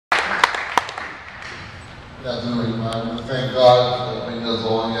Good afternoon, everybody. I want to thank God for bringing us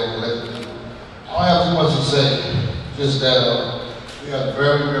all here collectively. I don't have too much to say, just that we had a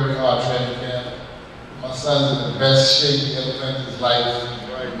very, very hard training camp. My son's in the best shape he ever been in his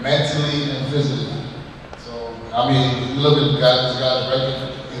life, mentally and physically. So, I mean, if you look at this guy's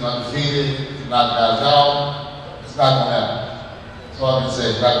record, he's undefeated, he's knocked guys out, it's not going to happen. That's all I can say,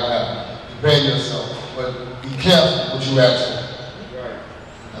 it's not going to happen. Prepare yourself, but be careful what you ask for.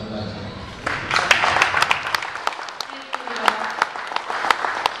 Have a nice day.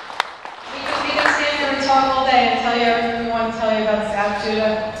 We can stand here and talk all day and tell you everything we want to tell you about Zab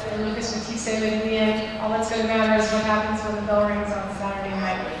Judah and Lucas Matthysse, but in the end, all that's going to matter is what happens when the bell rings on Saturday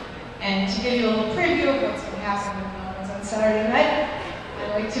night. And to give you a little preview of what's going to happen when the bell rings on Saturday night,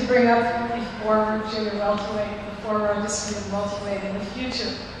 I'd like to bring up the former junior welterweight, the former undisputed welterweight, and the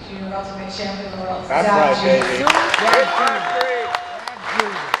future junior welterweight champion of the world, That's Zab right, Judah. baby.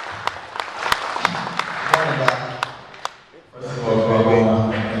 First of all, for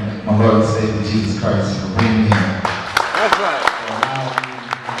my Lord and Savior Jesus Christ for bringing me here. That's right.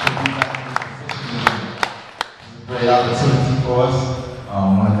 It's a great opportunity for us. I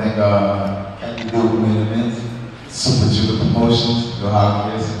want to thank NABO Main Events, Super Judah Promotions, Yoel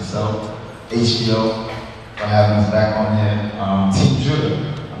Zab himself, HBO for having us back on here. Team Judah.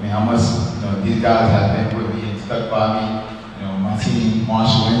 I mean, how much these guys have been with me and stuck by me. My team,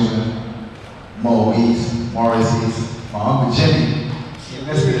 Marshall Windsor, Mo East, Morris East, my Uncle Jimmy. He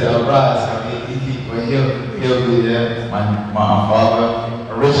missed it at Rise, so he'll be there. My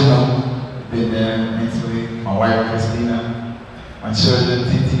father, Original, been there mentally. My wife, Christina. My children,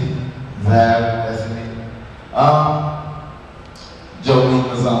 Titi, Zab, Destiny. Joey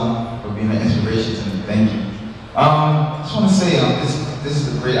was for being an inspiration to me. Thank you. I just want to say this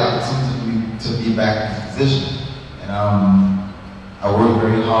is a great opportunity to be back in this position. And I worked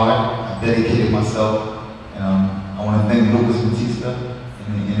very hard. I dedicated myself. And I want to thank Lucas Matthysse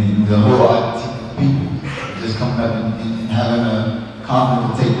and the whole Argentinian people for just coming up and having a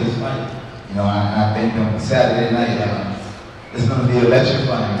confidence to take this fight. I thank them Saturday night. It's going to be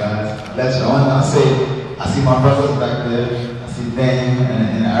electrifying, guys. I want to say, I see my brothers back there. I see Dane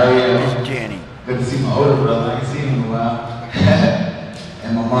and Ariel. Good to see my older brother. I ain't seen him in a while.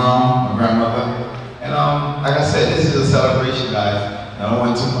 And my mom, my grandmother. And like I said, this is a celebration, guys. I don't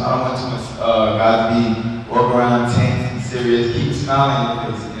want too much guys to be walking around tense and serious. Keep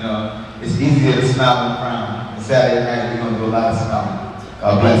smiling because it's easier to smile than frown. And Saturday night we're gonna do a lot of smiling.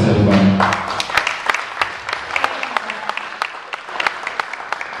 God bless everybody.